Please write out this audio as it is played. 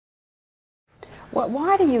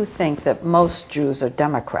Why do you think that most Jews are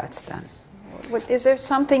Democrats then? Is there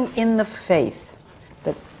something in the faith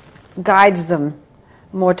that guides them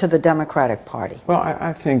more to the Democratic Party? Well,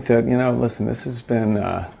 I think that, listen, this has been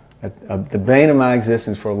the bane of my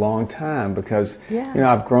existence for a long time because,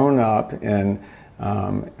 I've grown up in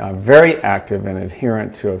very active and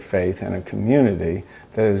adherent to a faith and a community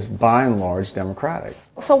that is by and large Democratic.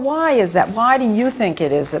 So why is that? Why do you think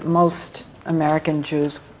it is that most American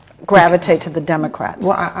Jews gravitate to the Democrats?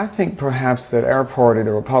 Well, I think perhaps that our party,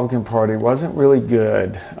 the Republican Party, wasn't really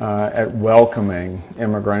good at welcoming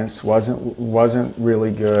immigrants, wasn't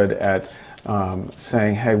really good at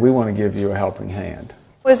saying, hey, we want to give you a helping hand.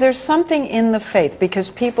 Was there something in the faith? Because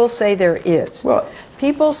people say there is. Well,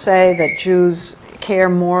 people say that Jews care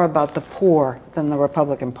more about the poor than the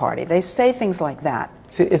Republican Party. They say things like that.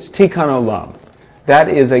 See, it's tikkun olam. That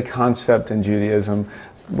is a concept in Judaism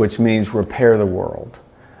which means repair the world.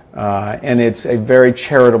 And it's a very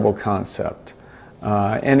charitable concept.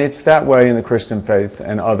 And it's that way in the Christian faith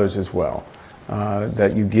and others as well,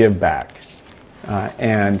 that you give back.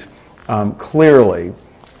 And clearly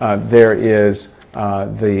there is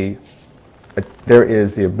the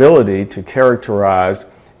ability to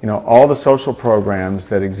characterize all the social programs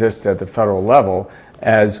that exist at the federal level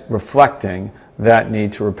as reflecting that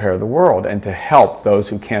need to repair the world and to help those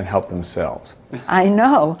who can't help themselves. I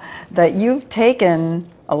know that you've taken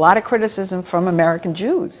a lot of criticism from American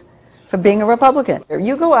Jews for being a Republican.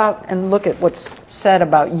 You go out and look at what's said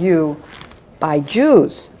about you by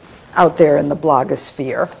Jews out there in the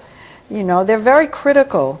blogosphere. They're very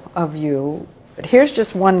critical of you. But here's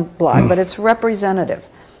just one blog, but it's representative.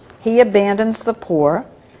 He abandons the poor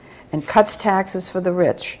and cuts taxes for the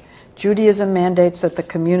rich. Judaism mandates that the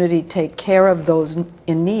community take care of those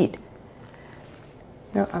in need.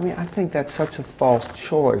 I think that's such a false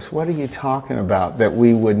choice. What are you talking about that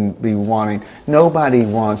we wouldn't be wanting? Nobody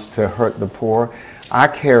wants to hurt the poor. I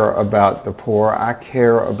care about the poor. I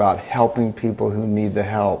care about helping people who need the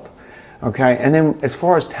help. Okay? And then as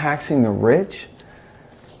far as taxing the rich,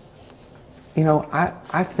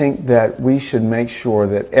 I think that we should make sure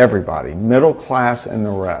that everybody, middle class and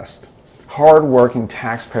the rest, hard-working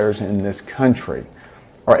taxpayers in this country,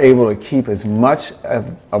 are able to keep as much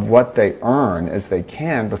of what they earn as they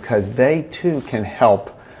can because they too can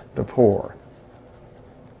help the poor.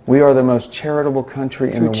 We are the most charitable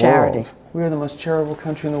country in the world. We are the most charitable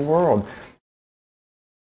country in the world.